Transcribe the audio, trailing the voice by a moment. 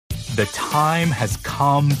The time has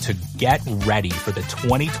come to get ready for the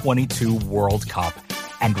 2022 World Cup.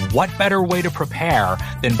 And what better way to prepare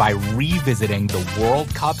than by revisiting the World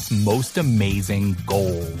Cup's most amazing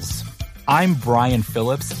goals? I'm Brian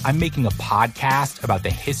Phillips. I'm making a podcast about the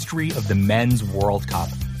history of the Men's World Cup,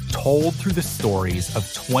 told through the stories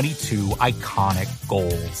of 22 iconic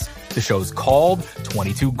goals. The show's called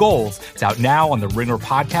 22 Goals. It's out now on the Ringer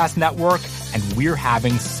Podcast Network, and we're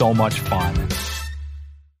having so much fun.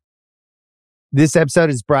 This episode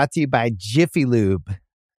is brought to you by Jiffy Lube.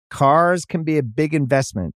 Cars can be a big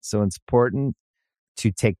investment, so it's important to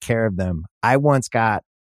take care of them. I once got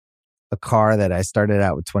a car that I started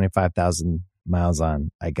out with 25,000 miles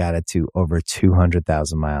on. I got it to over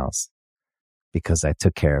 200,000 miles because I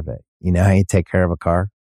took care of it. You know how you take care of a car?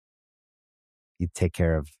 You take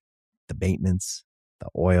care of the maintenance, the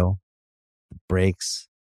oil, the brakes,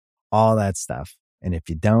 all that stuff. And if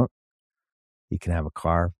you don't, you can have a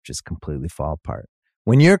car just completely fall apart.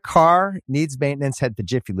 When your car needs maintenance, head to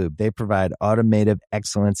Jiffy Lube. They provide automotive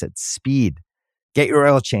excellence at speed. Get your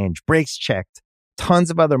oil change, brakes checked, tons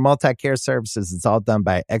of other multi-care services. It's all done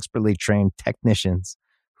by expertly trained technicians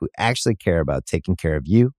who actually care about taking care of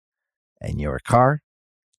you and your car.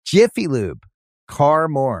 Jiffy Lube, car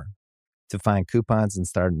more. To find coupons and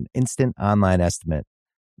start an instant online estimate,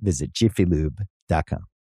 visit jiffylube.com.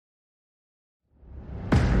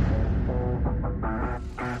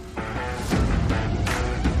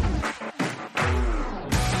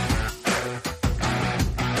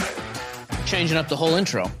 Changing up the whole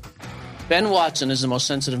intro. Ben Watson is the most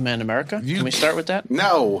sensitive man in America. Can we start with that?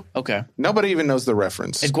 No. Okay. Nobody even knows the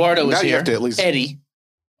reference. Eduardo is now here. You have to at least... Eddie,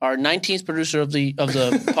 our 19th producer of the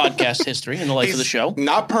podcast history and the life of the show.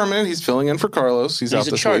 Not permanent. He's filling in for Carlos. He's out this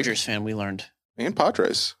week. He's a Chargers fan, we learned. And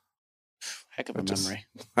Padres. Heck of a memory.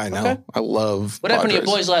 I know. Okay. I love What happened to your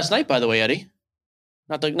boys last night, by the way, Eddie?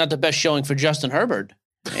 Not the best showing for Justin Herbert.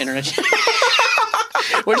 Internet.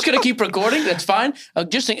 We're just going to keep recording. That's fine.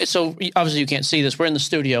 So obviously you can't see this. We're in the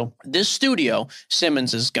studio. This studio,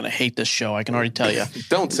 Simmons is going to hate this show. I can already tell you.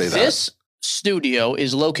 Don't say that. This studio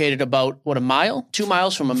is located about, 2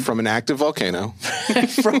 miles from an active volcano.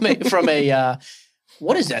 from a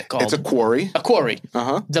what is that called? It's a quarry. A quarry.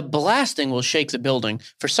 Uh-huh. The blasting will shake the building.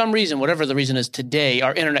 For some reason, whatever the reason is today,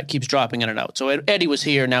 our internet keeps dropping in and out. So Eddie was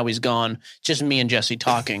here. Now he's gone. Just me and Jesse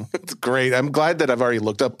talking. It's great. I'm glad that I've already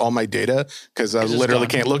looked up all my data because I literally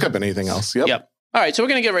can't look up anything else. Yep. All right. So we're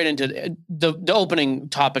going to get right into the opening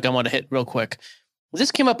topic I want to hit real quick.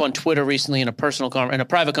 This came up on Twitter recently in a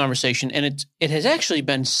private conversation, and it has actually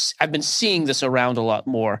been, I've been seeing this around a lot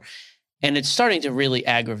more. And it's starting to really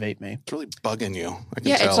aggravate me. It's really bugging you. I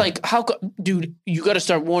can tell. It's like, dude, you got to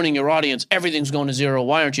start warning your audience. Everything's going to zero.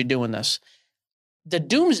 Why aren't you doing this? The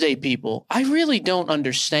doomsday people, I really don't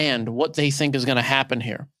understand what they think is going to happen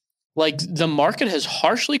here. Like, the market has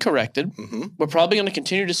harshly corrected. Mm-hmm. We're probably going to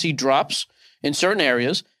continue to see drops in certain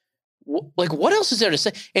areas. Like, what else is there to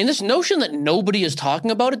say? And this notion that nobody is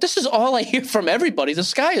talking about it, this is all I hear from everybody. The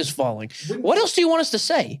sky is falling. What else do you want us to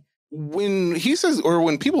say? When he says, or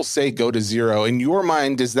when people say go to zero, in your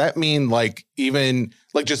mind, does that mean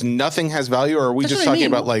just nothing has value? Or are we just talking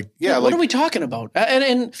about what are we talking about?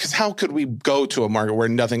 And because how could we go to a market where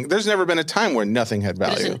there's never been a time where nothing had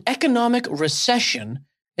value. It's an economic recession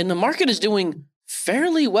and the market is doing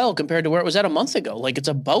fairly well compared to where it was at a month ago. Like, it's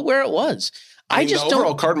about where it was. The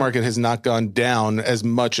overall card market has not gone down as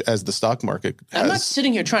much as the stock market has. I'm not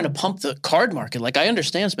sitting here trying to pump the card market. Like, I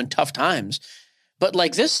understand it's been tough times. But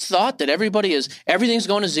like this thought that everything's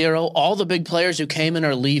going to zero, all the big players who came in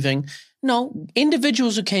are leaving. No,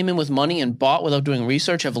 individuals who came in with money and bought without doing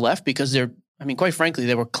research have left because quite frankly,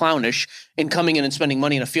 they were clownish in coming in and spending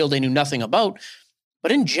money in a field they knew nothing about.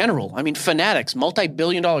 But in general, Fanatics,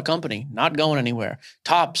 multi-billion-dollar company, not going anywhere.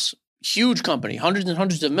 Topps, huge company, hundreds and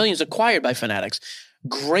hundreds of millions acquired by Fanatics.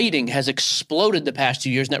 Grading has exploded the past 2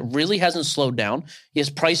 years, and that really hasn't slowed down. Yes,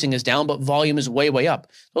 pricing is down, but volume is way, way up.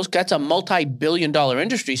 That's a multi-billion-dollar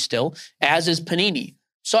industry still, as is Panini.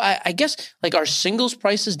 So I guess, are singles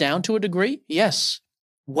prices down to a degree? Yes.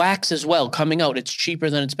 Wax as well, coming out. It's cheaper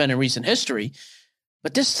than it's been in recent history.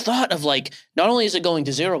 But this thought of, not only is it going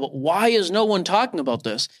to zero, but why is no one talking about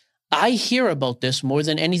this? I hear about this more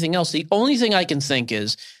than anything else. The only thing I can think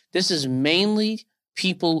is this is mainly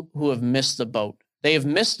people who have missed the boat. They have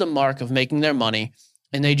missed the mark of making their money,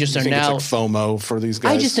 and they just are now. It's like FOMO for these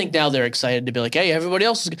guys. I just think now they're excited to be like, hey, everybody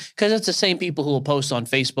else is, because it's the same people who will post on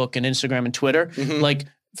Facebook and Instagram and Twitter,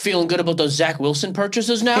 feeling good about those Zach Wilson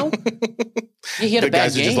purchases now. He had a bad game. The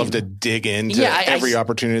guys who just love to dig into every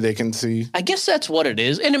opportunity they can see. I guess that's what it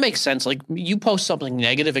is, and it makes sense. Like, you post something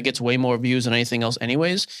negative, it gets way more views than anything else,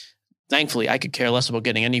 anyways. Thankfully, I could care less about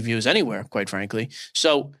getting any views anywhere, quite frankly.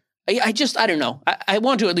 So I don't know. I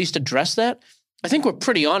want to at least address that. I think we're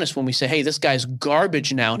pretty honest when we say, hey, this guy's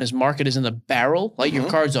garbage now and his market is in the barrel. Light your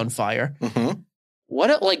cards on fire.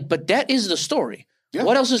 But that is the story. Yeah.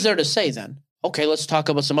 What else is there to say then? Okay, let's talk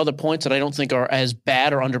about some other points that I don't think are as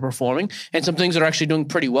bad or underperforming and some things that are actually doing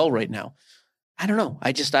pretty well right now. I don't know.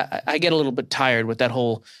 I get a little bit tired with that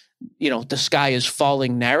whole, the sky is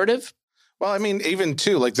falling narrative. Well, I mean, even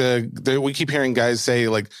too, like we keep hearing guys say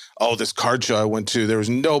like, "Oh, this card show I went to, there was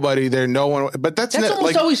nobody there, no one." But that's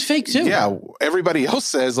almost always fake too. Yeah, everybody else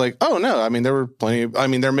says like, "Oh no, I mean there were plenty. I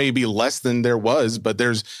mean there may be less than there was, but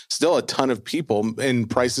there's still a ton of people, and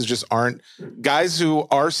prices just aren't." Guys who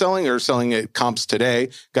are selling at comps today.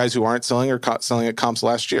 Guys who aren't selling are selling at comps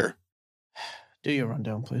last year. Do your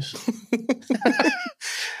rundown, please.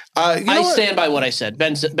 I stand by what I said.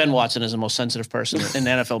 Ben Watson is the most sensitive person in the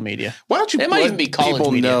NFL media. Why don't you it might even be college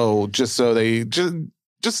people media. Know just so they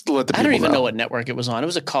just let the people I don't even know what network it was on. It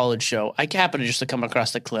was a college show. I happened to come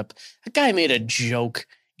across the clip. A guy made a joke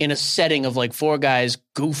in a setting of like 4 guys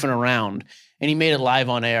goofing around, and he made it live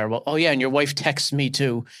on air. Well, oh yeah, and your wife texts me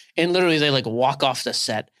too. And literally they like walk off the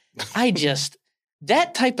set.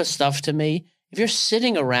 That type of stuff to me, if you're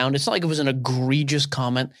sitting around, it's not like it was an egregious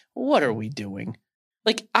comment. What are we doing?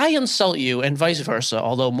 Like, I insult you and vice versa,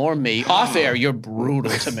 although more me. Off air, you're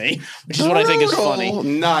brutal to me, which is what I think is funny.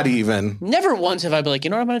 Not even. Never once have I been like, you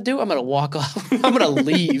know what I'm going to do? I'm going to walk off. I'm going to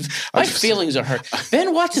leave. My feelings are hurt.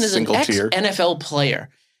 Ben Watson is an ex-NFL player.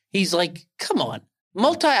 He's like, come on.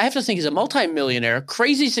 I have to think he's a multi-millionaire,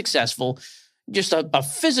 crazy successful, just a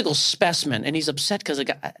physical specimen. And he's upset because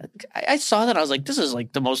I saw that. I was like, this is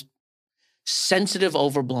like the most sensitive,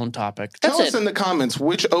 overblown topic. Tell us in the comments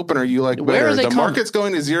which opener you like better. The market's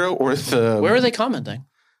going to zero or the... Where are they commenting?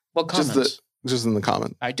 What comments? Just in the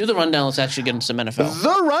comment. All right, do the rundown. Let's actually get into some NFL.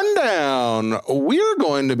 The rundown. We're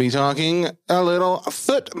going to be talking a little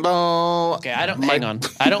football. Okay, hang on.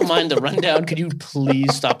 I don't mind the rundown. Could you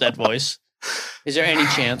please stop that voice? Is there any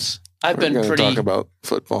chance? We're been pretty... talk about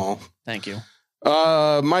football. Thank you.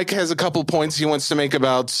 Mike has a couple points he wants to make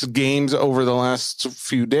about games over the last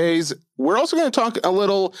few days. We're also going to talk a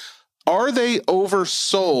little, are they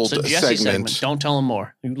oversold segment. Don't tell them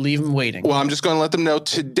more. You leave them waiting. Well, I'm just going to let them know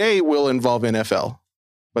today will involve NFL,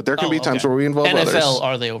 but there can be times where we involve others. NFL,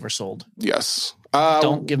 are they oversold? Yes.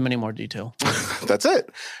 Don't give them any more detail. That's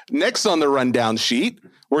it. Next on the rundown sheet,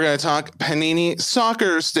 we're going to talk Panini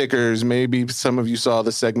soccer stickers. Maybe some of you saw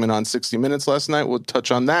the segment on 60 Minutes last night. We'll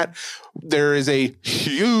touch on that. There is a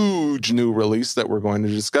huge new release that we're going to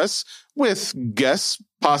discuss with guests,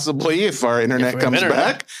 possibly if our internet comes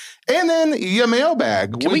back. And then your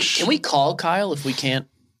mailbag. Can we call Kyle if we can't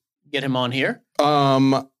get him on here?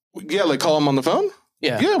 Yeah, like call him on the phone?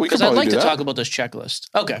 Yeah, we can because I'd like to talk about this checklist.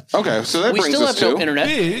 Okay, so that brings us to... no internet.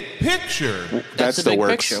 Big picture. That still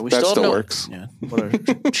works. Picture. That still works. Yeah, what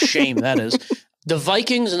a shame that is. The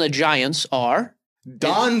Vikings and the Giants are...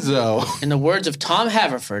 Donzo. In the words of Tom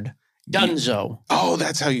Haverford, Dunzo. Oh,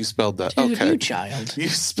 that's how you spelled that. Dude, okay. You child. You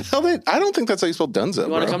spelled it? I don't think that's how you spelled Dunzo,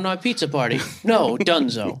 You want to come to my pizza party? No,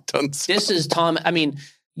 Dunzo. Dunzo. This is Tom... I mean,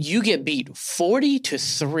 you get beat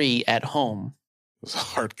 40-3 at home. It was a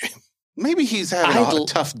hard game. Maybe he's having a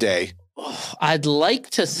tough day. I'd like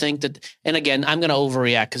to think that, and again, I'm going to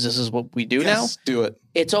overreact because this is what we do now. Do it.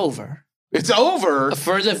 It's over. It's over?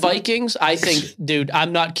 For the Vikings, I think, dude,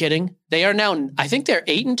 I'm not kidding. They are now, I think they're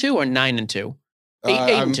 8-2 or 9-2.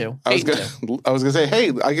 8-2. I was going to say,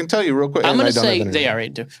 hey, I can tell you real quick. I'm going to say they are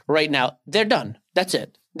 8-2. Right now, they're done. That's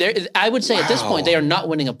it. I would say at this point, they are not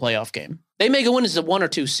winning a playoff game. They may go in as a 1 or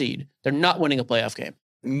 2 seed. They're not winning a playoff game.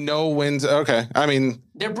 No wins. Okay. I mean,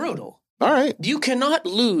 they're brutal. All right. You cannot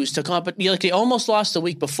lose to like they almost lost the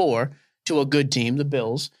week before to a good team, the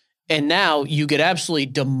Bills, and now you get absolutely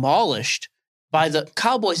demolished by the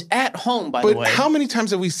Cowboys at home, by the way. But how many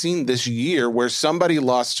times have we seen this year where somebody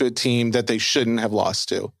lost to a team that they shouldn't have lost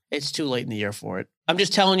to? It's too late in the year for it. I'm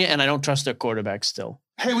just telling you, and I don't trust their quarterback still.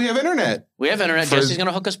 Hey, we have internet. Jesse's going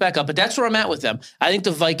to hook us back up, but that's where I'm at with them. I think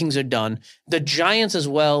the Vikings are done. The Giants as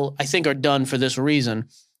well, I think, are done for this reason.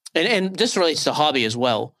 And this relates to hobby as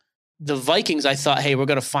well. The Vikings, I thought, hey, we're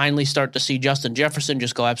going to finally start to see Justin Jefferson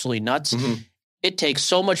just go absolutely nuts. Mm-hmm. It takes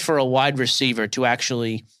so much for a wide receiver to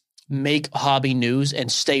actually make hobby news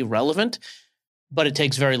and stay relevant. but it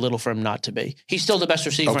takes very little for him not to be. He's still the best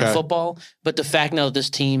receiver in football, but the fact now that this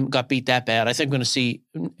team got beat that bad, I think we're going to see,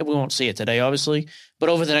 we won't see it today, obviously, but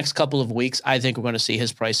over the next couple of weeks, I think we're going to see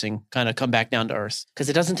his pricing kind of come back down to earth because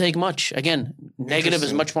it doesn't take much. Again, negative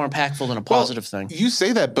is much more impactful than a positive thing. You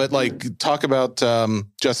say that, but like talk about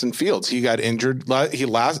Justin Fields. He got injured. He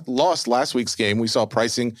lost last week's game. We saw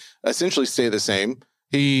pricing essentially stay the same.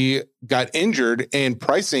 He got injured and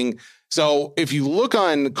pricing. So if you look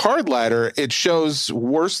on Card Ladder, it shows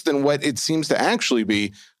worse than what it seems to actually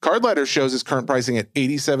be. Card Ladder shows his current pricing at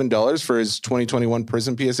 $87 for his 2021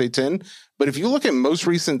 Prism PSA 10. But if you look at most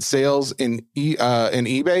recent sales in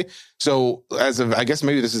eBay, so as of, I guess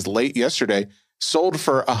maybe this is late yesterday, sold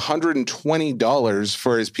for $120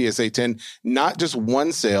 for his PSA 10. Not just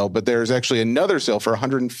one sale, but there's actually another sale for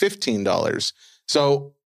 $115.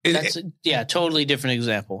 So that's totally different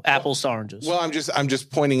example. Apples to oranges. Well, I'm just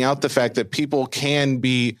pointing out the fact that people can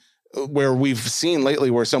be where we've seen lately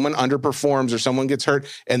where someone underperforms or someone gets hurt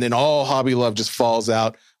and then all hobby love just falls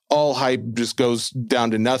out. All hype just goes down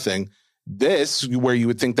to nothing. This, where you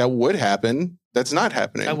would think that would happen, that's not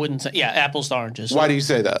happening. I wouldn't say, apples to oranges. Why do you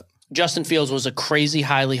say that? Justin Fields was a crazy,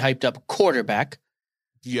 highly hyped up quarterback.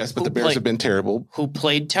 Yes, but the Bears have been terrible. Who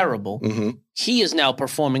played terrible. Mm-hmm. He is now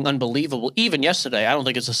performing unbelievable. Even yesterday, I don't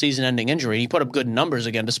think it's a season-ending injury. He put up good numbers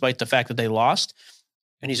again, despite the fact that they lost.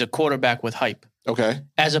 And he's a quarterback with hype. Okay.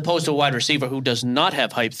 As opposed to a wide receiver who does not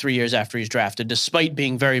have hype 3 years after he's drafted, despite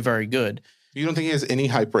being very, very good. You don't think he has any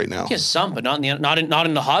hype right now? He has some, but not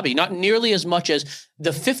in the hobby. Not nearly as much as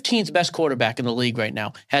the 15th best quarterback in the league right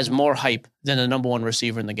now has more hype than the number one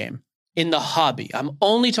receiver in the game. In the hobby. I'm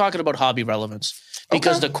only talking about hobby relevance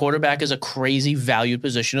because the quarterback is a crazy valued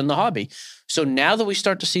position in the hobby. So now that we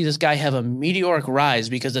start to see this guy have a meteoric rise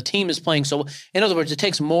because the team is playing so, in other words, it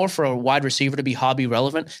takes more for a wide receiver to be hobby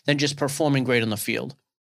relevant than just performing great on the field.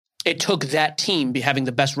 It took that team having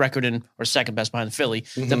the best record in, or second best behind Philly,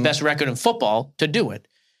 the best record in football to do it.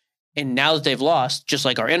 And now that they've lost, just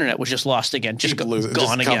like our internet was just lost again,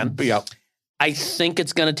 gone again. Yeah. I think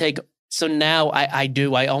it's going to take. So now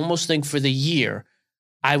I almost think for the year,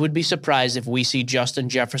 I would be surprised if we see Justin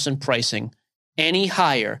Jefferson pricing any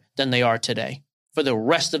higher than they are today for the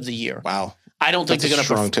rest of the year. Wow. I don't think That's they're going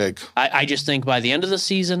to. Strong take. I just think by the end of the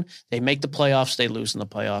season, they make the playoffs, they lose in the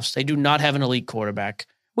playoffs. They do not have an elite quarterback.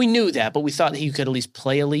 We knew that, but we thought he could at least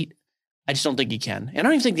play elite. I just don't think he can. And I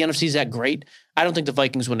don't even think the NFC is that great. I don't think the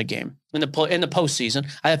Vikings win a game in the postseason.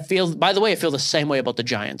 I feel the same way about the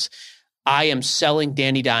Giants. I am selling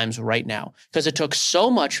Danny Dimes right now because it took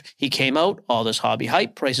so much. He came out, all this hobby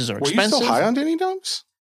hype, prices are expensive. Were you still high on Danny Dimes?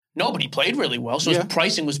 No, but he played really well, so his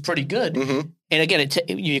pricing was pretty good. Mm-hmm. And again,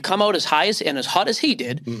 you come out as high as and as hot as he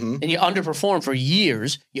did, and you underperform for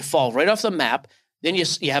years. You fall right off the map. Then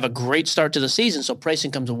you have a great start to the season, so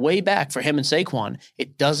pricing comes way back for him and Saquon.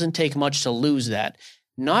 It doesn't take much to lose that.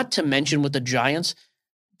 Not to mention with the Giants,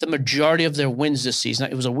 the majority of their wins this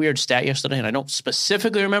season, it was a weird stat yesterday, and I don't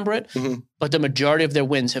specifically remember it, but the majority of their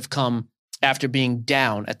wins have come after being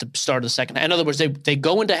down at the start of the second half. In other words, they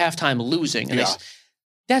go into halftime losing, and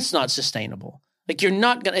that's not sustainable. Like you're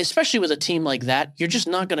not going to, especially with a team like that, you're just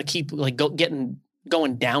not going to keep like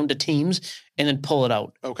going down to teams and then pull it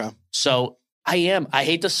out. Okay. So I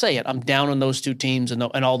hate to say it, I'm down on those two teams and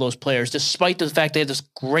all those players, despite the fact they had this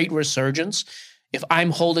great resurgence. If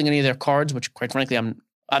I'm holding any of their cards, which quite frankly, I'm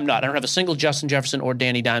not. I don't have a single Justin Jefferson or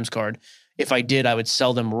Danny Dimes card. If I did, I would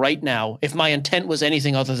sell them right now. If my intent was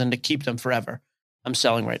anything other than to keep them forever, I'm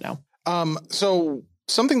selling right now. So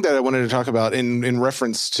something that I wanted to talk about in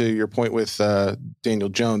reference to your point with Daniel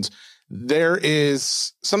Jones, there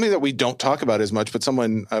is something that we don't talk about as much, but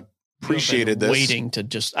someone appreciated this. Waiting to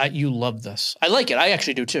just, you love this. I like it. I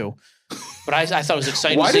actually do too. But I thought it was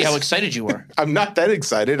exciting to see how excited you were. I'm not that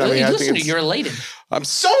excited. I mean, listen, you're elated. I'm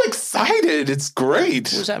so excited. It's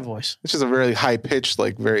great. What was that voice? It's just a very high pitched,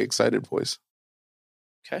 like very excited voice.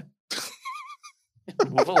 Okay.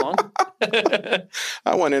 Move along.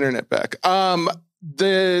 I want internet back.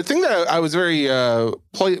 The thing that I was very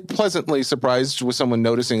pleasantly surprised with someone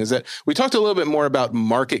noticing is that we talked a little bit more about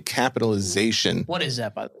market capitalization. What is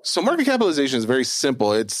that, by the way? So market capitalization is very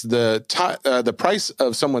simple. It's the price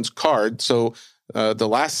of someone's card. So the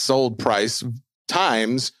last sold price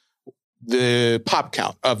times the pop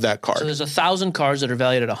count of that card. So there's 1,000 cards that are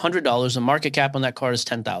valued at $100. The market cap on that card is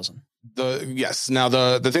 $10,000. Yes. Now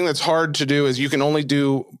the thing that's hard to do is you can only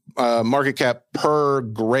do market cap per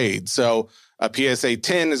grade. So a PSA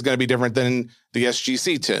 10 is going to be different than the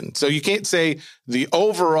SGC 10. So you can't say the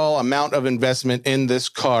overall amount of investment in this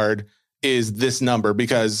card is this number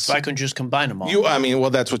because So I can just combine them all.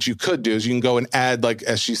 That's what you could do is you can go and add like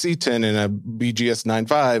SGC 10 and a BGS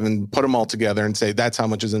 9.5 and put them all together and say that's how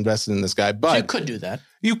much is invested in this guy. But so you could do that.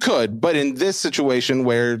 You could, but in this situation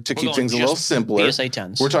where to keep things a little simpler, PSA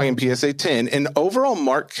 10s. We're talking PSA 10 and overall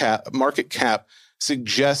market cap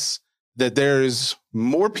suggests that there's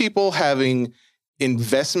more people having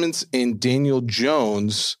investments in Daniel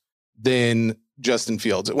Jones than Justin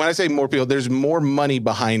Fields. When I say more people, there's more money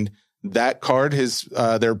behind that card,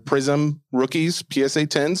 their Prism rookies, PSA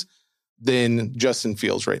 10s, than Justin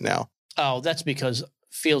Fields right now. Oh, that's because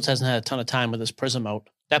Fields hasn't had a ton of time with his Prism out.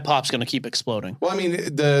 That pop's going to keep exploding. Well, I mean,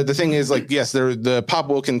 the thing is, like, yes, the pop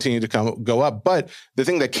will continue to go up, but the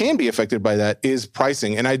thing that can be affected by that is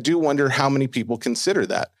pricing. And I do wonder how many people consider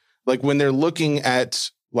that. Like when they're looking at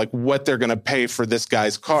like what they're going to pay for this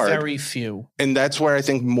guy's card. Very few. And that's where I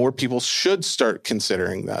think more people should start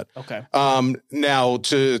considering that. Okay. Now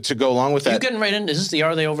to go along with that. You getting right in? Is this the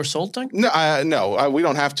are they oversold thing? No, we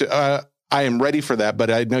don't have to. I am ready for that, but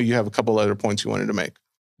I know you have a couple other points you wanted to make.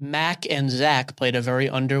 Mac and Zach played a very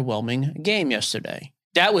underwhelming game yesterday.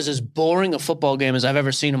 That was as boring a football game as I've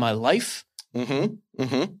ever seen in my life.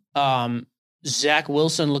 Zach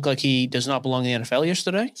Wilson looked like he does not belong in the NFL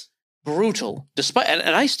yesterday. Brutal. Despite,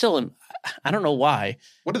 and I still am, I don't know why.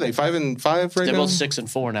 What are they, 5-5 right now? They're both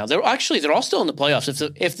 6-4 now. They're all still in the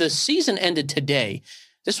playoffs. If the season ended today,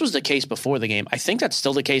 this was the case before the game. I think that's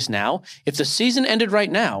still the case now. If the season ended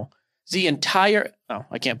right now,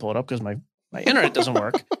 I can't pull it up because my internet doesn't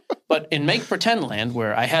work. But in make pretend land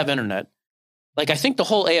where I have internet, like I think the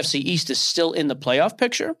whole AFC East is still in the playoff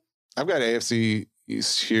picture. I've got AFC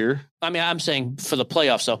East here. I mean, I'm saying for the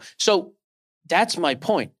playoffs. So that's my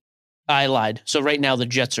point. I lied. So right now the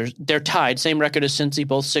Jets they're tied. Same record as Cincy,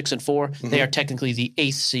 both 6-4. Mm-hmm. They are technically the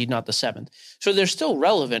 8th seed, not the 7th. So they're still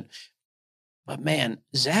relevant. But man,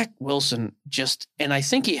 Zach Wilson and I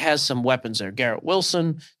think he has some weapons there. Garrett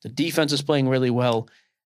Wilson, the defense is playing really well.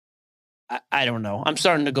 I don't know. I'm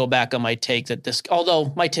starting to go back on my take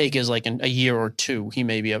although my take is like in a year or two, he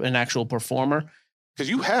may be an actual performer. Because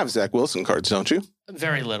you have Zach Wilson cards, don't you?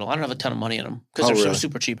 Very little. I don't have a ton of money in them because they're so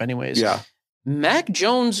super cheap anyways. Yeah. Mac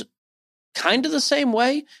Jones, kind of the same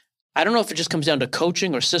way. I don't know if it just comes down to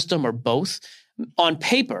coaching or system or both. On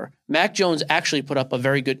paper, Mac Jones actually put up a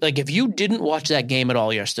very good, like if you didn't watch that game at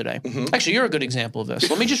all yesterday, actually you're a good example of this.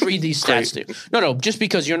 Let me just read these stats to you. No, just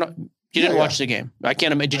because you didn't watch the game. I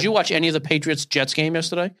can't imagine. Did you watch any of the Patriots-Jets game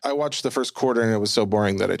yesterday? I watched the first quarter and it was so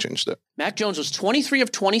boring that I changed it. Mac Jones was 23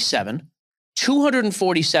 of 27,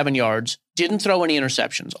 247 yards, didn't throw any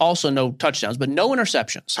interceptions. Also no touchdowns, but no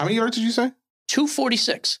interceptions. How many yards did you say?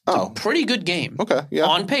 246. It's a pretty good game. Okay, yeah.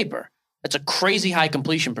 On paper. That's a crazy high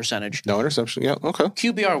completion percentage. No interception. Yeah, okay.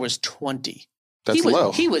 QBR was 20. That's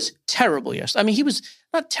low. He was terrible yesterday. I mean, he was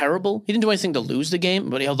not terrible. He didn't do anything to lose the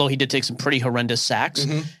game, but although he did take some pretty horrendous sacks.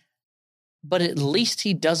 Mm-hmm. But at least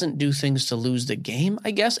he doesn't do things to lose the game,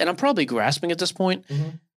 I guess. And I'm probably grasping at this point. Mm-hmm.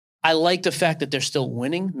 I like the fact that they're still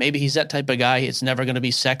winning. Maybe he's that type of guy. It's never going to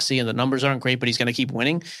be sexy and the numbers aren't great, but he's going to keep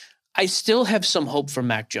winning. I still have some hope for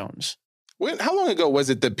Mac Jones. How long ago was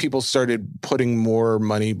it that people started putting more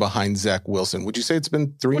money behind Zach Wilson? Would you say it's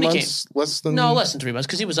been 3 months? Less than 3 months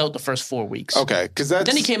because he was out the first 4 weeks. Okay, because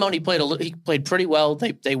then he came out and he played pretty well.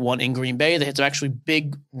 They won in Green Bay. They had some actually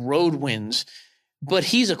big road wins. But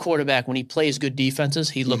he's a quarterback. When he plays good defenses,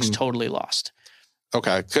 he looks totally lost.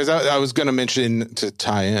 Okay, because I was going to mention to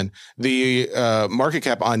tie in the market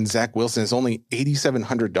cap on Zach Wilson is only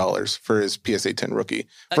 $8,700 for his PSA 10 rookie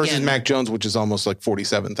versus Mac Jones, which is almost like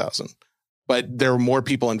 $47,000. But there were more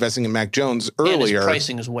people investing in Mac Jones earlier. And his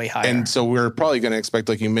pricing is way higher. And so we're probably going to expect,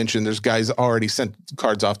 like you mentioned, there's guys already sent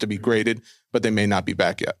cards off to be graded, but they may not be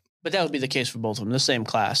back yet. But that would be the case for both of them, the same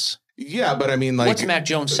class. Yeah, but I mean, like, what's Mac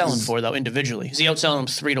Jones selling for though individually? Is he outselling them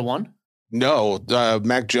 3-1? No,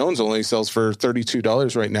 Mac Jones only sells for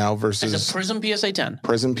 $32 right now versus a Prism PSA 10.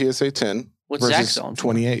 Prism PSA 10. What's Zach selling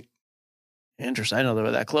for? $28. Interesting. I know they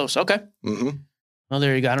were that close. Okay. Mm-hmm. Well,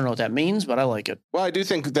 there you go. I don't know what that means, but I like it. Well, I do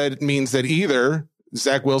think that it means that either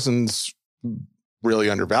Zach Wilson's really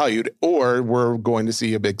undervalued or we're going to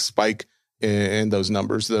see a big spike in those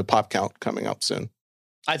numbers, the pop count coming up soon.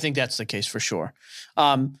 I think that's the case for sure.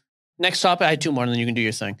 Next topic, I had 2 more and then you can do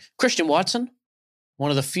your thing. Christian Watson,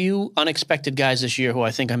 one of the few unexpected guys this year who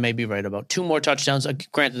I think I may be right about. 2 more touchdowns.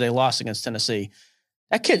 Granted, they lost against Tennessee.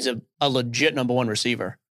 That kid's a legit number 1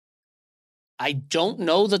 receiver. I don't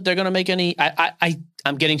know that they're going to make any.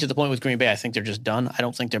 I'm getting to the point with Green Bay. I think they're just done. I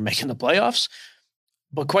don't think they're making the playoffs.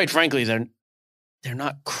 But quite frankly, they're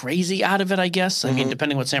not crazy out of it, I guess. I mean,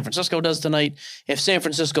 depending what San Francisco does tonight. If San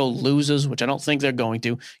Francisco loses, which I don't think they're going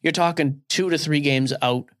to, you're talking 2 to 3 games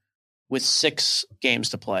out with 6 games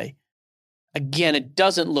to play. Again, it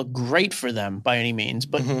doesn't look great for them by any means,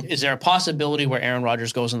 but is there a possibility where Aaron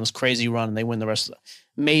Rodgers goes on this crazy run and they win the rest of it?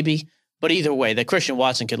 Maybe. But either way, the Christian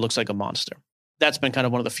Watson kid looks like a monster. That's been kind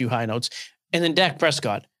of one of the few high notes. And then Dak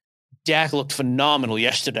Prescott. Dak looked phenomenal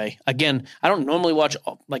yesterday. Again, I don't normally watch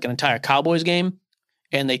like an entire Cowboys game,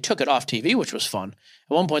 and they took it off TV, which was fun.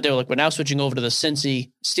 At one point, they were like, we're now switching over to the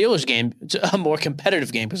Cincy Steelers game, to a more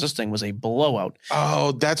competitive game, because this thing was a blowout.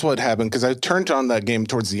 Oh, that's what happened, because I turned on that game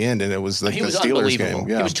towards the end, and it was like the Steelers game.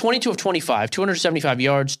 Yeah. He was 22 of 25, 275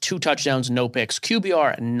 yards, 2 touchdowns, no picks.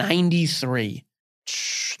 QBR 93.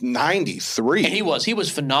 93? And he was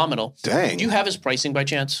phenomenal. Dang. Do you have his pricing by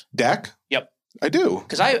chance? Dak? Yep. I do.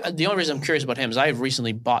 Because the only reason I'm curious about him is I've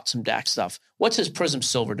recently bought some Dak stuff. What's his Prism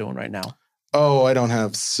Silver doing right now? Oh, I don't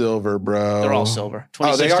have silver, bro. They're all silver.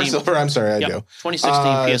 Oh, they are silver? I'm sorry, I do.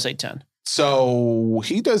 2016 PSA 10. So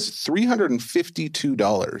he does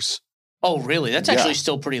 $352. Oh, really? That's actually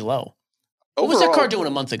still pretty low. What Overall, was that card doing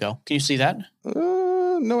a month ago? Can you see that?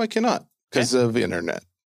 No, I cannot because of the internet.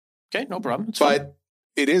 Okay, no problem. It's fine. But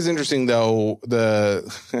it is interesting, though,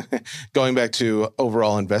 going back to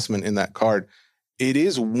overall investment in that card, it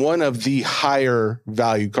is one of the higher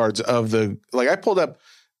value cards of I pulled up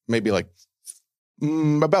maybe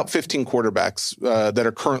about 15 quarterbacks that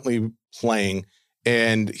are currently playing.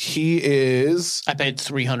 And he is... I paid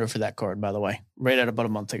 $300 for that card, by the way, right at about a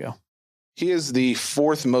month ago. He is the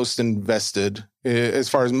 4th most invested as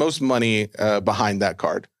far as most money behind that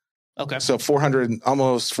card. Okay. So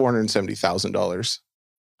almost $470,000.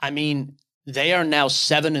 I mean, they are now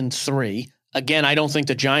 7-3. Again, I don't think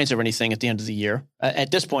the Giants are anything at the end of the year.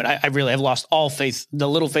 At this point, I really have lost all faith. The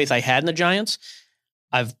little faith I had in the Giants,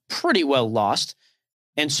 I've pretty well lost.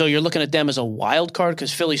 And so you're looking at them as a wild card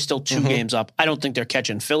because Philly's still 2 games up. I don't think they're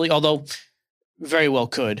catching Philly, although very well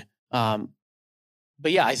could.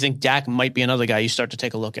 But yeah, I think Dak might be another guy you start to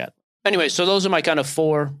take a look at. Anyway, so those are my kind of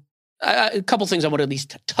 4. A couple things I want to at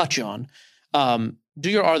least touch on. Do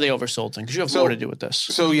your Are They Oversold thing? Because you have more to do with this.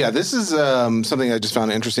 So yeah, this is something I just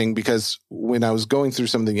found interesting because when I was going through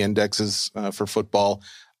some of the indexes for football,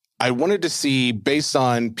 I wanted to see based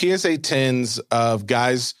on PSA 10s of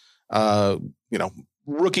guys,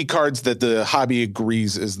 rookie cards that the hobby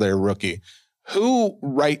agrees is their rookie. Who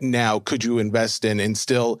right now could you invest in and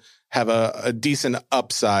still have a decent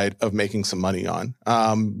upside of making some money on?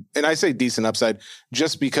 And I say decent upside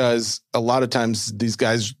just because a lot of times these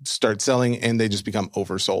guys start selling and they just become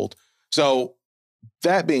oversold. So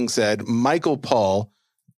that being said, Michael Paul,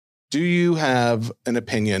 do you have an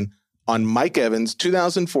opinion on Mike Evans,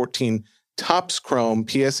 2014 Topps Chrome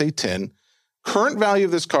PSA 10? Current value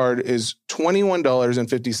of this card is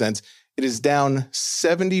 $21.50. It is down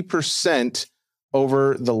 70%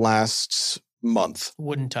 over the last month.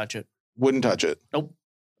 Wouldn't touch it. Wouldn't touch it. Nope.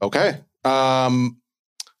 Okay.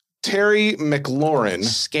 Terry McLaurin.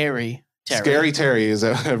 Scary Terry. Scary Terry is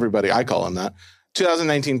everybody. I call him that.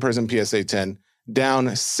 2019 Prism PSA 10, down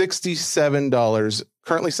 $67.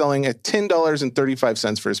 Currently selling at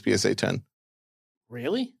 $10.35 for his PSA 10.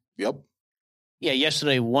 Really? Yep. Yeah,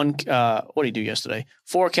 yesterday, what did he do yesterday?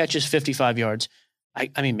 4 catches, 55 yards. I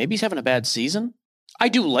mean, maybe he's having a bad season. I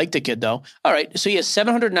do like the kid, though. All right, so he has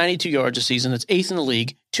 792 yards a season. That's 8th in the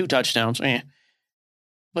league, 2 touchdowns.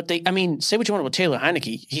 But say what you want about Taylor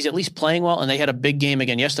Heineke. He's at least playing well, and they had a big game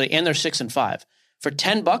again yesterday, and they're 6-5. For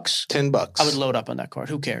 $10, $10, I would load up on that card.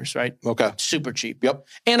 Who cares, right? Okay. Super cheap. Yep.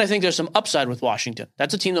 And I think there's some upside with Washington.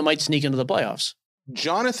 That's a team that might sneak into the playoffs.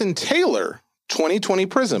 Jonathan Taylor, 2020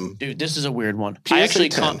 Prism. Dude, this is a weird one. PSA I actually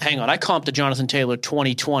 10. I comped the Jonathan Taylor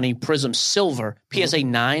 2020 Prism Silver PSA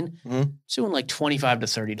 9. It's doing like $25 to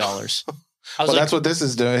 $30. That's what this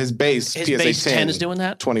is doing. His base PSA 10 is doing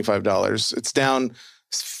that. $25. It's down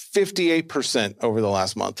 58% over the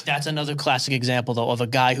last month. That's another classic example, though, of a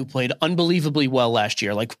guy who played unbelievably well last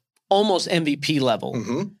year, like almost MVP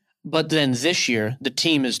level. But then this year, the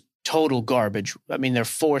team is total garbage. I mean, they're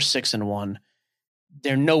 4-6-1.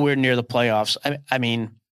 They're nowhere near the playoffs. I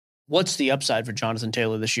mean, what's the upside for Jonathan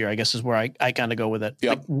Taylor this year, I guess is where I kind of go with it.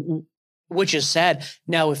 Yep. Which is sad.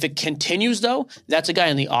 Now, if it continues, though, that's a guy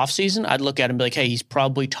in the offseason. I'd look at him and be like, hey, he's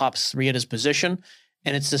probably top 3 at his position,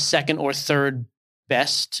 and it's the 2nd or 3rd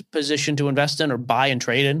best position to invest in or buy and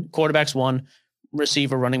trade in. Quarterback's 1,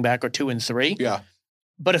 receiver, running back, or 2 and 3. Yeah.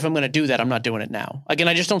 But if I'm going to do that, I'm not doing it now. Again,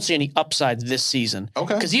 I just don't see any upside this season.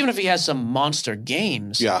 Okay. Because even if he has some monster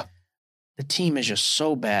games, the team is just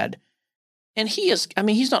so bad. And he's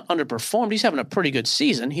not underperformed. He's having a pretty good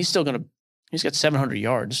season. He's got 700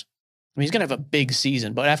 yards. I mean, he's going to have a big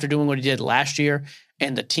season. But after doing what he did last year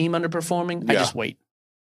and the team underperforming, I just wait.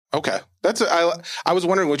 Okay. I was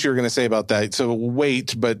wondering what you were going to say about that. So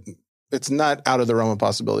wait, but it's not out of the realm of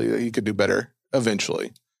possibility that he could do better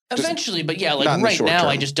eventually. Eventually, but yeah, like not in the right short now, term.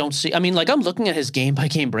 I just don't see. I mean, like I'm looking at his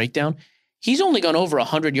game-by-game breakdown. He's only gone over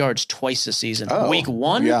 100 yards twice this season. Week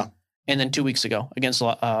 1, Yeah. and then 2 weeks ago against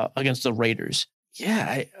the Raiders.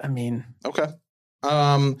 Yeah, I mean, Okay.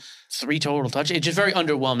 3 total touches. It's just very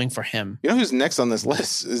underwhelming for him. You know who's next on this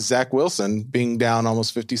list is Zach Wilson, being down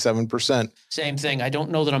almost 57%. Same thing. I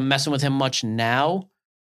don't know that I'm messing with him much now.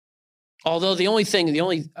 Although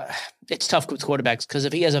it's tough with quarterbacks because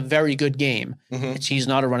if he has a very good game, he's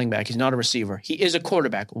not a running back. He's not a receiver. He is a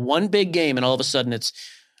quarterback. One big game, and all of a sudden it's,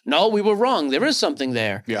 no, we were wrong. There is something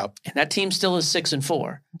there. Yeah. And that team still is 6-4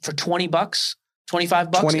 for $20,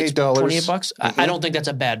 $25, $28. $28. I don't think that's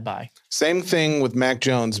a bad buy. Same thing with Mac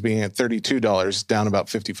Jones being at $32, down about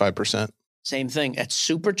 55%. Same thing. It's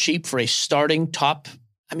super cheap for a starting top.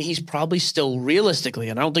 I mean, he's probably still realistically,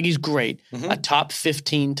 and I don't think he's great, a top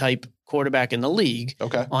 15 type quarterback in the league.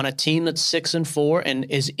 Okay. On a team that's 6-4 and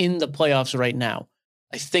is in the playoffs right now.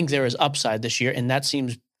 I think there is upside this year, and that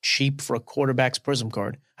seems cheap for a quarterback's Prism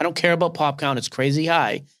card. I don't care about pop count. It's crazy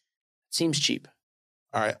high. It seems cheap.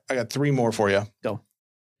 All right. I got 3 more for you. Go.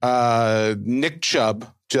 Nick Chubb,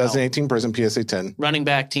 2018 Prism PSA 10. Running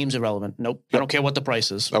back, team's irrelevant. Nope. Yep. I don't care what the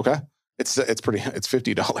price is. Okay. It's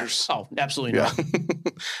 $50. Oh, absolutely not.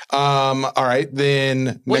 All right.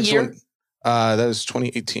 Then What next year? one. That was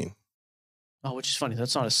 2018. Oh, which is funny.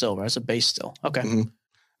 That's not a silver. That's a base still. Okay.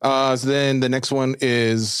 So then the next one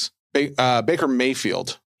is Baker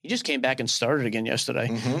Mayfield. He just came back and started again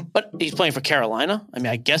yesterday. But he's playing for Carolina. I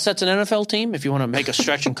mean, I guess that's an NFL team if you want to make a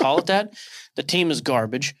stretch and call it that. The team is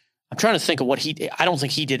garbage. I'm trying to think of what I don't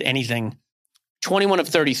think he did anything. 21 of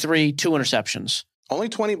 33, 2 interceptions. Only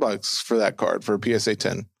 $20 for that card for a PSA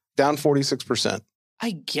 10. Down 46%.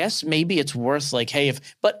 I guess maybe it's worth like, hey,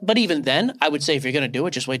 but even then, I would say if you're going to do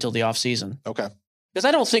it, just wait till the offseason. Okay. Because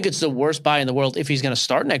I don't think it's the worst buy in the world if he's going to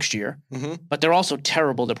start next year. But they're also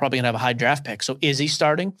terrible. They're probably going to have a high draft pick. So is he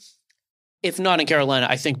starting? If not in Carolina,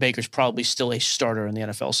 I think Baker's probably still a starter in the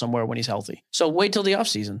NFL somewhere when he's healthy. So wait till the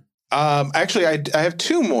offseason. Actually, I have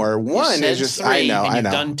 2 more. One is just 3, I know.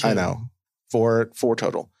 done 2. I know. 4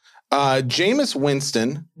 total. Jameis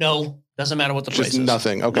Winston. No, doesn't matter what the price Just is.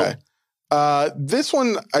 nothing. Okay. Nope. This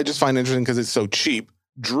one I just find interesting because it's so cheap.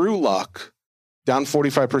 Drew Luck, down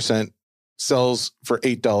 45%, sells for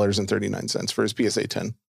 $8.39 for his PSA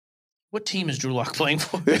 10. What team is Drew Lock playing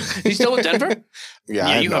for? He's still with Denver? Yeah,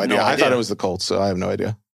 I have you no have idea. no I idea. thought it was the Colts, so I have no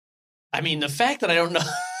idea. I mean, the fact that I don't know,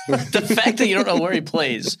 the fact that you don't know where he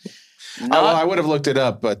plays. I would have looked it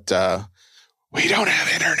up, but we don't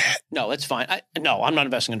have internet. No, it's fine. I'm not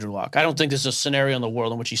investing in Drew Lock. I don't think there's a scenario in the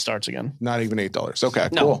world in which he starts again. Not even $8. Okay,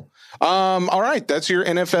 No. cool. All right, that's your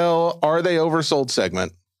NFL Are They Oversold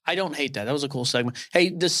segment. I don't hate that. That was a cool segment. Hey,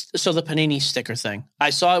 the Panini sticker thing. I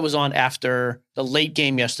saw it was on after the late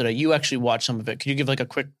game yesterday. You actually watched some of it. Could you give like a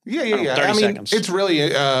quick 30 seconds? It's really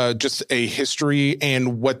just a history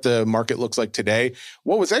and what the market looks like today.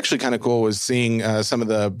 What was actually kind of cool was seeing some of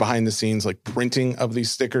the behind the scenes like printing of these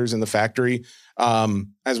stickers in the factory.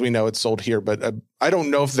 As we know, it's sold here, but I don't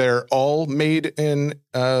know if they're all made in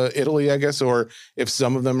Italy, I guess, or if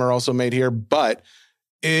some of them are also made here. But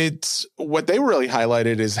it's what they really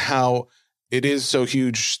highlighted is how it is so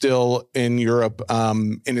huge still in Europe.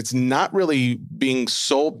 And it's not really being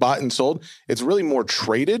bought and sold. It's really more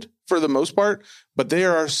traded for the most part. But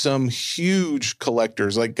there are some huge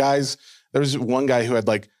collectors, like guys. There's one guy who had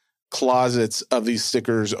like closets of these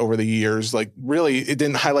stickers over the years. Like really, it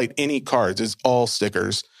didn't highlight any cards. It's all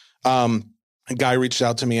stickers. A guy reached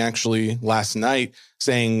out to me actually last night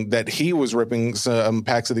saying that he was ripping some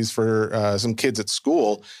packs of these for some kids at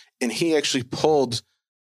school. And he actually pulled,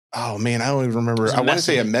 oh man, I don't even remember. I want to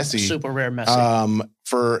say a Messi. Super rare Messi.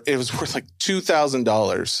 It was worth like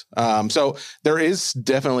 $2,000. So there is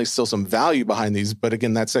definitely still some value behind these. But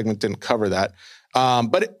again, that segment didn't cover that.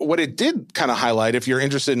 But what it did kind of highlight, if you're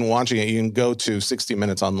interested in watching it, you can go to 60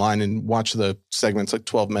 Minutes online and watch the segments, like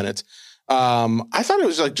 12 minutes. I thought it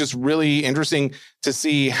was like just really interesting to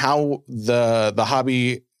see how the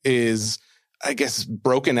hobby is, I guess,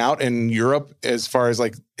 broken out in Europe as far as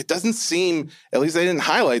like, it doesn't seem, at least they didn't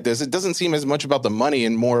highlight this. It doesn't seem as much about the money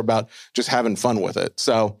and more about just having fun with it.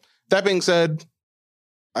 So that being said,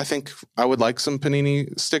 I think I would like some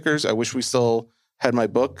Panini stickers. I wish we still had my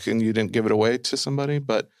book and you didn't give it away to somebody,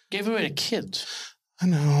 but Gave it away to kids. I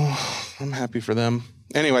know. I'm happy for them.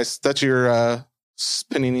 Anyways, that's your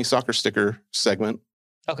Panini soccer sticker segment.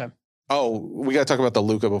 Okay. Oh, we got to talk about the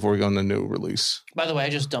Luka before we go on the new release. By the way, I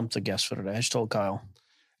just dumped the guest for today. I just told Kyle.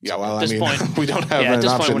 Yeah, well, At this point, we don't have at an this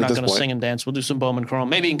point, option we're not at this going to point. sing and dance. We'll do some Bowman Chrome.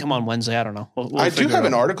 Maybe you can come on Wednesday. I don't know. We'll I do figure have it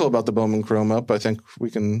an out. article about the Bowman Chrome up. I think we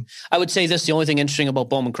can. I would say this, the only thing interesting about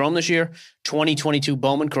Bowman Chrome this year, 2022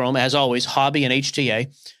 Bowman Chrome, as always, Hobby and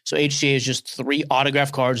HTA. So HTA is just 3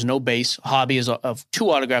 autograph cards, no base. Hobby is of 2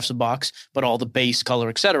 autographs a box, but all the base, color,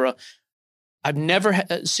 etc. I've never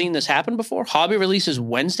seen this happen before. Hobby releases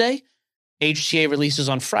Wednesday. HTA releases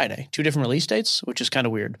on Friday. 2 different release dates, which is kind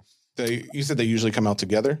of weird. You said they usually come out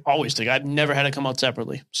together? Always think. I've never had it come out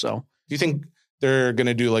separately. So Do you think they're going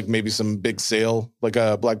to do like maybe some big sale, like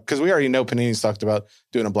a black, because we already know Panini's talked about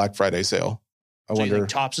doing a Black Friday sale. I you wonder. think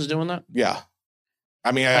Topps is doing that? Yeah.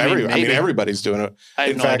 I mean, maybe. everybody's doing it. I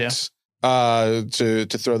have In no fact, idea.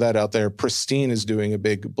 to throw that out there, Pristine is doing a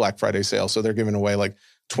big Black Friday sale. So they're giving away like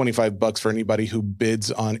 $25 for anybody who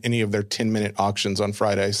bids on any of their 10-minute auctions on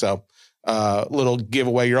Friday. So little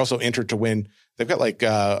giveaway. You're also entered to win. They've got like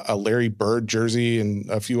a Larry Bird jersey and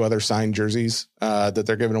a few other signed jerseys that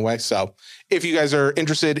they're giving away. So if you guys are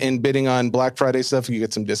interested in bidding on Black Friday stuff, you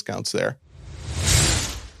get some discounts there.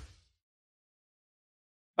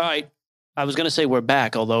 All right. I was going to say we're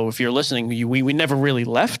back, although if you're listening, we never really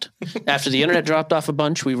left. After the internet dropped off a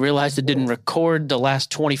bunch, we realized it didn't record the last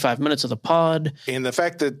 25 minutes of the pod. And the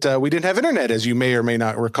fact that we didn't have internet, as you may or may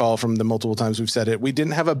not recall from the multiple times we've said it, we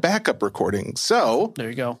didn't have a backup recording. So There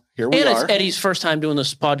you go. here we And are. it's Eddie's first time doing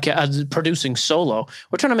this podcast, producing solo.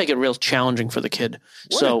 We're trying to make it real challenging for the kid.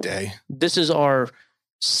 What a day. This is our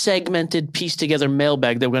segmented, pieced together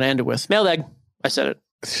mailbag that we're going to end it with. Mailbag. I said it.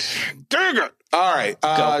 Dang it. All right.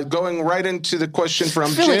 Going right into the question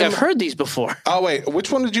from I feel Jim. like I've heard these before. Oh, wait. Which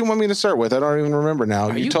one did you want me to start with? I don't even remember now.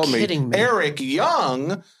 Are you told kidding me? Eric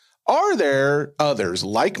Young. Are there others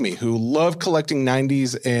like me who love collecting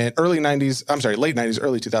 90s and late 90s,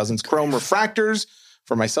 early 2000s chrome refractors?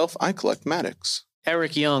 For myself, I collect Maddox.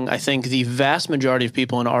 Eric Young, I think the vast majority of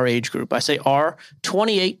people in our age group, I say are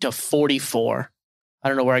 28 to 44. I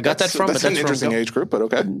don't know where I got that from, but That's that's an interesting age group, but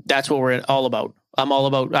okay. That's what we're all about.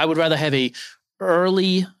 I would rather have a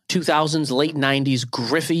early 2000s, late 90s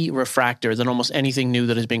Griffey refractor than almost anything new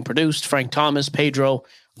that is being produced. Frank Thomas, Pedro,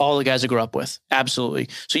 all the guys I grew up with. Absolutely.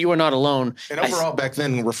 So you are not alone. And overall, back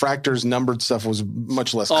then, refractors, numbered stuff was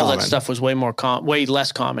much less common. All that stuff was way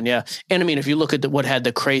less common, yeah. And I mean, if you look at what had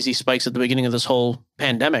the crazy spikes at the beginning of this whole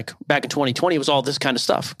pandemic, back in 2020, it was all this kind of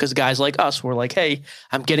stuff. Because guys like us were like, hey,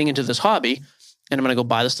 I'm getting into this hobby, and I'm going to go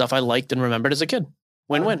buy the stuff I liked and remembered as a kid.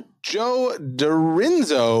 Win-win. Joe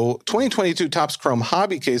Dorinzo, 2022 Topps Chrome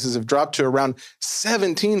hobby cases have dropped to around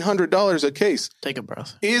 $1,700 a case. Take a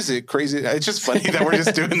breath. Is it crazy? It's just funny that we're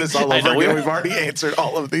just doing this all over again. We've already answered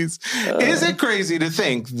all of these. Is it crazy to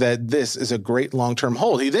think that this is a great long-term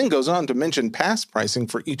hold? He then goes on to mention past pricing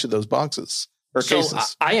for each of those boxes or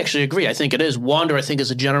cases. I actually agree. I think it is. Wander, I think,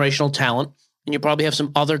 is a generational talent. And you probably have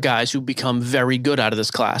some other guys who become very good out of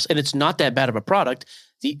this class. And it's not that bad of a product.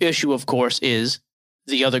 The issue, of course, is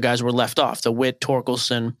the other guys were left off, the Witt,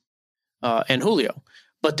 Torkelson, and Julio.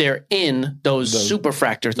 But they're in those super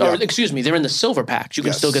fractors. Yeah. Or excuse me, they're in the silver packs. You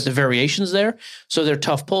can still get the variations there. So they're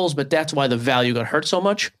tough pulls, but that's why the value got hurt so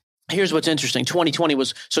much. Here's what's interesting.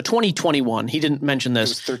 2021, he didn't mention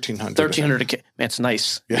this. It was $1,300. $1,300 a case. Man, it's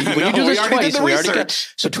nice. Yeah, When you do this twice, we already got.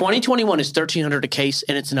 So 2021 is $1,300 a case,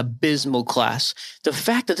 and it's an abysmal class. The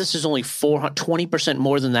fact that this is only 20%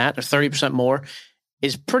 more than that, or 30% more,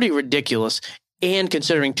 is pretty ridiculous. And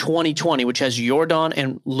considering 2020, which has Jordan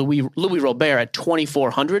and Louis Robert at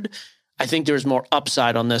 2,400, I think there's more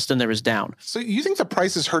upside on this than there is down. So you think the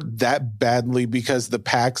price is hurt that badly because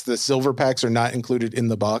the silver packs are not included in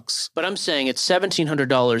the box? But I'm saying it's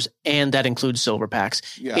 $1,700, and that includes silver packs.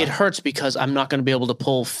 Yeah. It hurts because I'm not going to be able to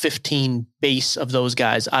pull 15 base of those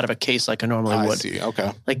guys out of a case like I normally would. I see.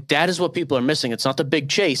 Okay. Like, that is what people are missing. It's not the big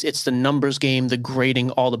chase. It's the numbers game, the grading,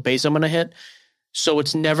 all the base I'm going to hit. So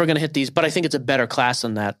it's never going to hit these, but I think it's a better class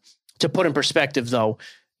than that. To put in perspective, though,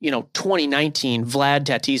 2019, Vlad,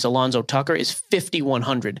 Tatis, Alonso, Tucker is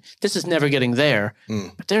 5,100. This is never getting there,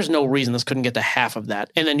 but there's no reason this couldn't get to half of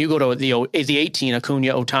that. And then you go to the 18, Acuna,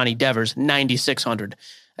 Ohtani, Devers, 9,600.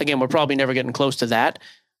 Again, we're probably never getting close to that,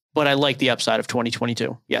 but I like the upside of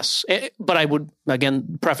 2022. Yes. But I would,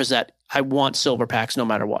 again, preface that I want silver packs no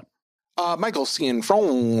matter what. Michael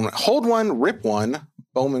Cianfrone, hold one, rip one.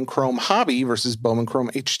 Bowman Chrome Hobby versus Bowman Chrome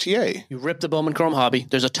HTA. You rip the Bowman Chrome Hobby.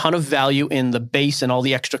 There's a ton of value in the base and all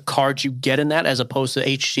the extra cards you get in that, as opposed to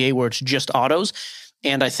HTA where it's just autos.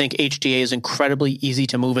 And I think HTA is incredibly easy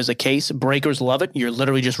to move as a case. Breakers love it. You're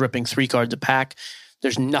literally just ripping 3 cards a pack.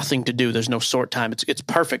 There's nothing to do. There's no sort time. It's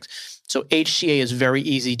perfect. So HTA is very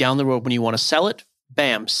easy down the road when you want to sell it.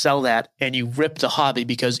 Bam, sell that, and you rip the hobby,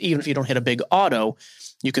 because even if you don't hit a big auto,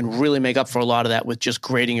 you can really make up for a lot of that with just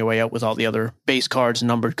grading your way out with all the other base cards,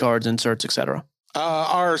 numbered cards, inserts, etc.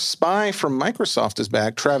 Our spy from Microsoft is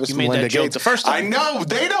back, Travis. You made Melinda that joke Gates. the first time. I know.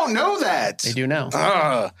 They don't know that. They do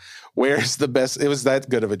now. Where's the best? It was that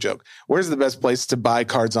good of a joke. Where's the best place to buy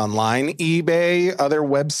cards online? eBay, other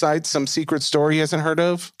websites, some secret store he hasn't heard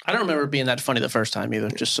of? I don't remember it being that funny the first time either,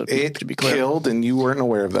 just so to be clear. Killed and you weren't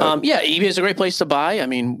aware of that. Yeah, eBay is a great place to buy. I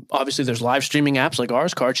mean, obviously there's live streaming apps like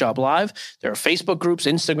ours, Card Shop Live. There are Facebook groups,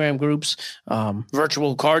 Instagram groups,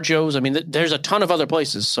 virtual card shows. I mean, there's a ton of other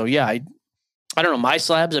places. So yeah, I don't know, my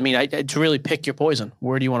slabs. I mean, to really pick your poison.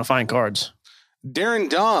 Where do you want to find cards? Darren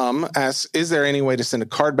Dom asks, is there any way to send a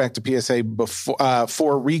card back to PSA before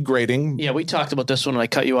for regrading? Yeah, we talked about this one and I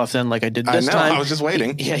cut you off then like I did this time. I was just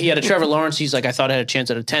waiting. He had a Trevor Lawrence. He's like, I thought I had a chance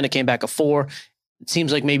at a 10. It came back a 4. It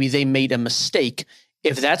seems like maybe they made a mistake.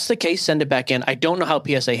 If that's the case, send it back in. I don't know how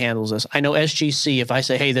PSA handles this. I know SGC, if I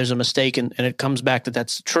say, hey, there's a mistake and it comes back that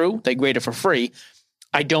that's true, they grade it for free.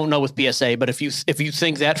 I don't know with PSA, but if you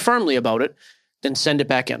think that firmly about it, then send it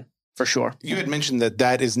back in. For sure. You had mentioned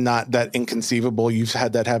that is not that inconceivable. You've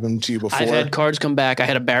had that happen to you before. I've had cards come back. I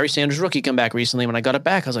had a Barry Sanders rookie come back recently. When I got it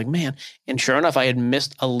back, I was like, man. And sure enough, I had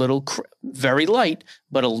missed a little, very light,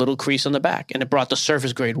 but a little crease on the back. And it brought the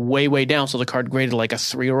surface grade way, way down. So the card graded like a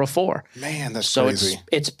 3 or a 4. Man, that's so crazy.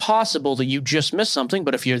 It's possible that you just missed something.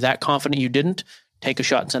 But if you're that confident you didn't, take a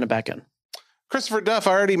shot and send it back in. Christopher Duff,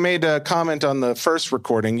 I already made a comment on the first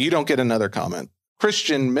recording. You don't get another comment.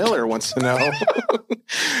 Christian Miller wants to know.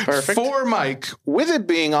 Perfect. For Mike, with it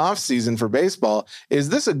being off season for baseball, is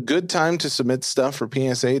this a good time to submit stuff for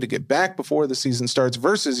PSA to get back before the season starts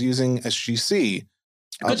versus using SGC?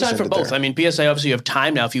 Good time for both. I mean, PSA, obviously you have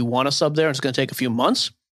time now. If you want to sub there, it's going to take a few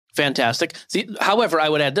months. Fantastic. However, I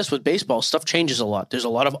would add this with baseball, stuff changes a lot. There's a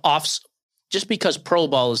lot of offs. Just because pro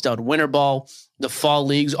ball is done, winter ball, the fall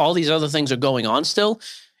leagues, all these other things are going on still,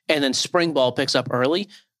 and then spring ball picks up early.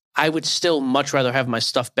 I would still much rather have my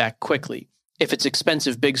stuff back quickly. If it's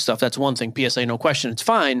expensive, big stuff, that's one thing. PSA, no question, it's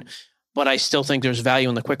fine. But I still think there's value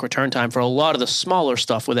in the quick return time for a lot of the smaller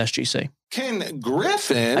stuff with SGC. Ken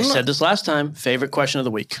Griffin. I said this last time, favorite question of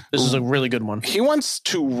the week. This is a really good one. He wants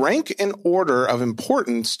to rank in order of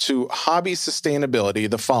importance to hobby sustainability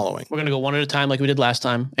the following. We're going to go one at a time like we did last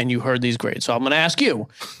time, and you heard these grades. So I'm going to ask you,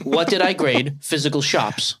 what did I grade physical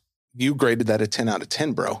shops? You graded that a 10 out of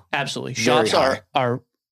 10, bro. Absolutely. Shops are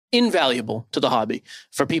invaluable to the hobby.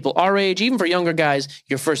 For people our age, even for younger guys,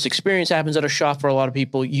 your first experience happens at a shop for a lot of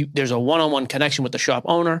people. There's a one-on-one connection with the shop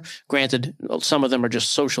owner. Granted, some of them are just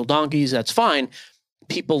social donkeys. That's fine.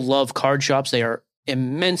 People love card shops. They are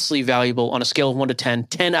immensely valuable on a scale of 1 to 10.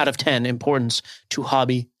 10 out of 10 importance to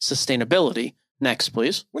hobby sustainability. Next,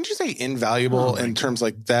 please. Wouldn't you say invaluable in terms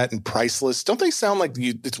like that and priceless? Don't they sound like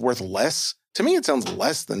it's worth less? To me, it sounds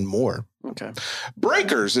less than more. Okay.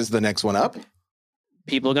 Breakers is the next one up.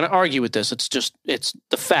 People are going to argue with this. It's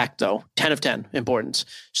the fact, though. 10 of 10 importance.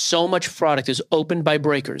 So much product is opened by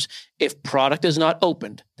breakers. If product is not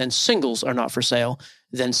opened, then singles are not for sale.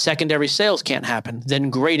 Then secondary sales can't happen. Then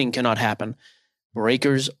grading cannot happen.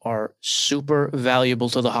 Breakers are super valuable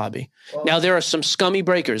to the hobby. Now, there are some scummy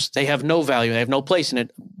breakers. They have no value. They have no place in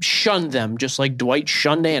it. Shun them, just like Dwight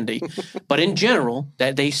shunned Andy. But in general,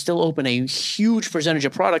 that they still open a huge percentage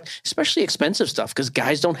of product, especially expensive stuff, because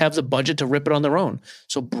guys don't have the budget to rip it on their own.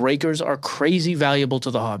 So breakers are crazy valuable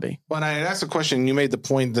to the hobby. When I asked the question, you made the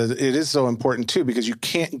point that it is so important, too, because you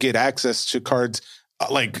can't get access to cards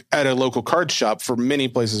like at a local card shop for many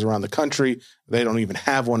places around the country. They don't even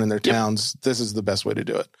have one in their towns. This is the best way to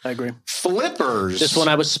do it. I agree. Flippers. This one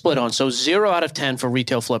I was split on. So 0 out of 10 for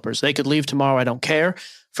retail flippers. They could leave tomorrow. I don't care.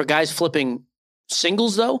 For guys flipping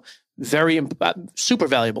singles, though, very super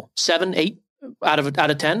valuable. 7, 8 out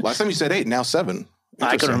of 10. Last time you said 8, now 7.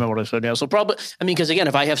 I couldn't remember what I said now. So probably, because again,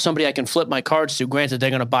 if I have somebody I can flip my cards to, granted, they're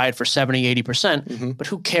going to buy it for 70, 80%, but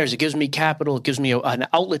who cares? It gives me capital. It gives me an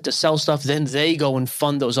outlet to sell stuff. Then they go and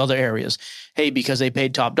fund those other areas. Hey, because they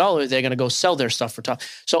paid top dollar, they're going to go sell their stuff for top.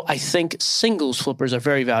 So I think singles flippers are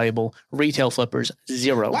very valuable. Retail flippers,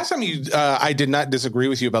 0. Last time I did not disagree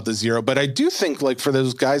with you about the 0, but I do think like for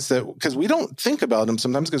those guys because we don't think about them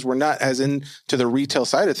sometimes because we're not as into the retail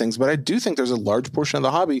side of things, but I do think there's a large portion of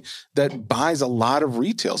the hobby that buys a lot of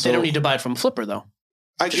retail. So they don't need to buy it from a flipper, though.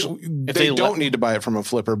 They don't need to buy it from a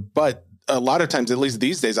flipper, but a lot of times, at least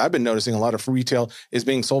these days, I've been noticing a lot of retail is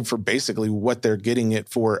being sold for basically what they're getting it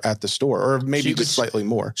for at the store, or maybe just slightly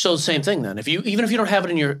more. So the same thing then. Even if you don't have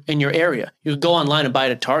it in your area, you could go online and buy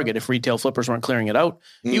it at Target. If retail flippers weren't clearing it out,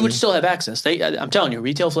 you would still have access. I'm telling you,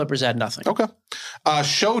 retail flippers add nothing. Okay.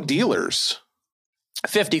 Show dealers.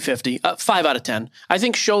 50-50, 5 out of 10. I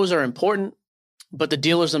think shows are important. But the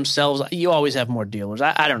dealers themselves, you always have more dealers.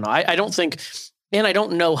 I don't know. I don't think, and I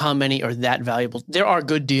don't know how many are that valuable. There are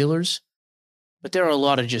good dealers, but there are a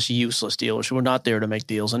lot of just useless dealers who are not there to make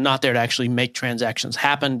deals and not there to actually make transactions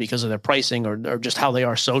happen because of their pricing or just how they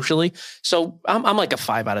are socially. So I'm like a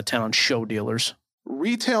 5 out of 10 on show dealers.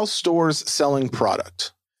 Retail stores selling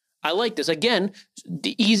product. I like this. Again,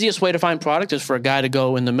 the easiest way to find product is for a guy to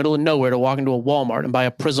go in the middle of nowhere to walk into a Walmart and buy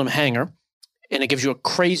a Prism hanger. And it gives you a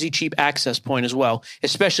crazy cheap access point as well,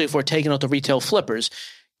 especially if we're taking out the retail flippers.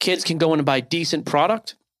 Kids can go in and buy decent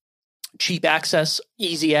product, cheap access,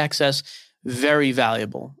 easy access, very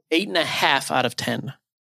valuable. 8.5 out of 10.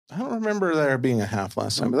 I don't remember there being a half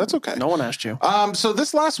last time, but that's okay. No one asked you. So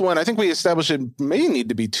this last one, I think we established it may need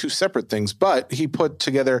to be 2 separate things, but he put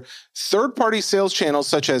together third-party sales channels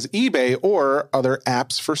such as eBay or other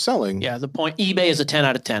apps for selling. Yeah, the point, eBay is a 10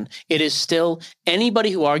 out of 10. It is still,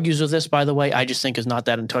 anybody who argues with this, by the way, I just think is not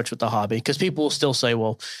that in touch with the hobby because people will still say,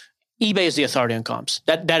 well, eBay is the authority on comps.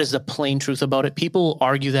 That is the plain truth about it. People will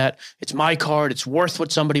argue that it's my card, it's worth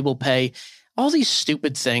what somebody will pay. All these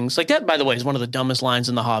stupid things like that, by the way, is one of the dumbest lines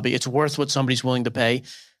in the hobby. It's worth what somebody's willing to pay.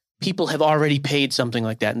 People have already paid something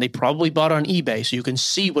like that, and they probably bought on eBay, so you can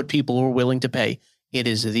see what people were willing to pay. It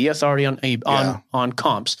is the authority on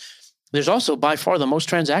comps. There's also by far the most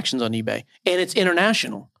transactions on eBay, and it's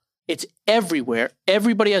international. It's everywhere.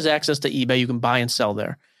 Everybody has access to eBay. You can buy and sell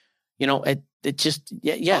there. You know, it just,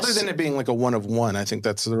 yes. Other than it being like a 1 of 1, I think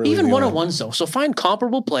that's really even 1 of 1s though. So find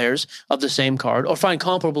comparable players of the same card or find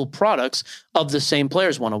comparable products of the same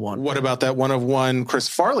players 1 of 1. What about that 1 of 1 Chris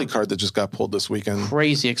Farley card that just got pulled this weekend?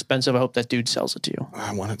 Crazy expensive. I hope that dude sells it to you.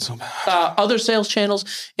 I want it so bad. Other sales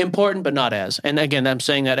channels, important, but not as. And again, I'm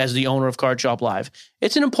saying that as the owner of Card Shop Live.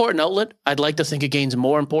 It's an important outlet. I'd like to think it gains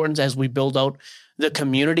more importance as we build out the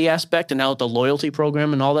community aspect and now the loyalty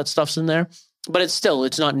program and all that stuff's in there. But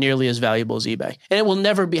it's not nearly as valuable as eBay. And it will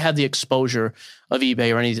never have the exposure of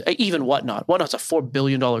eBay or even Whatnot. Whatnot's a $4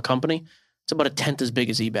 billion company. It's about a tenth as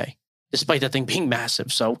big as eBay, despite that thing being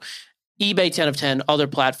massive. So eBay 10 of 10, other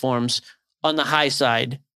platforms on the high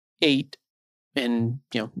side, 8, and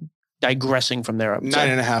digressing from there.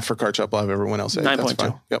 9.5 for Card Shop Live, everyone else 8.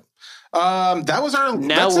 9.2. Yep. That was our.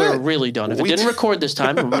 Now we're really done. If it didn't record this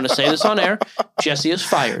time, I'm going to say this on air. Jesse is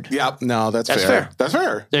fired. Yep. No, that's fair. That's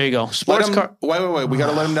fair. There you go. Wait. We got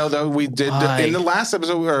to let him know though. We did in the last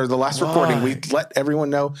episode or the last recording. We let everyone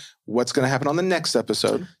know what's going to happen on the next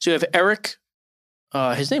episode. So you have Eric.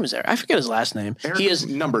 His name is Eric. I forget his last name. Eric, he is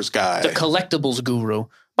numbers guy, the collectibles guru.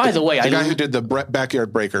 By the way, the guy who did the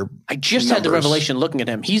backyard breaker. I just had the revelation looking at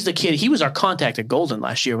him. He's the kid. He was our contact at Golden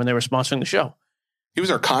last year when they were sponsoring the show. He was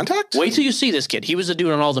our contact? Wait till you see this kid. He was the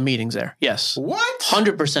dude on all the meetings there. Yes. What?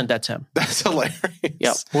 100% that's him. That's hilarious.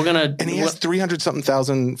 Yep. And he has 300-something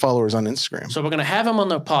thousand followers on Instagram. So we're going to have him on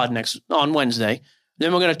the pod on Wednesday.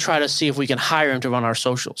 Then we're going to try to see if we can hire him to run our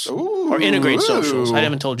socials or integrate socials. I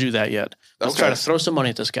haven't told you that yet. Let's try to throw some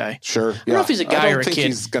money at this guy. Sure. I don't know if he's a guy or a kid.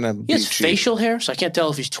 He's gonna he has facial hair, so I can't tell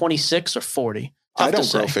if he's 26 or 40. Tough I don't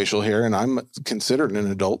grow facial hair, and I'm considered an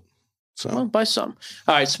adult. So. Well, by some.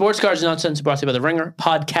 All right, Sports Cards Nonsense brought to you by the Ringer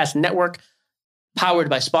Podcast Network, powered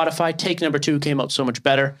by Spotify. Take number 2 came out so much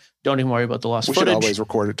better. Don't even worry about the lost footage. We should always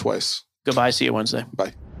record it twice. Goodbye. See you Wednesday.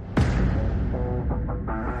 Bye.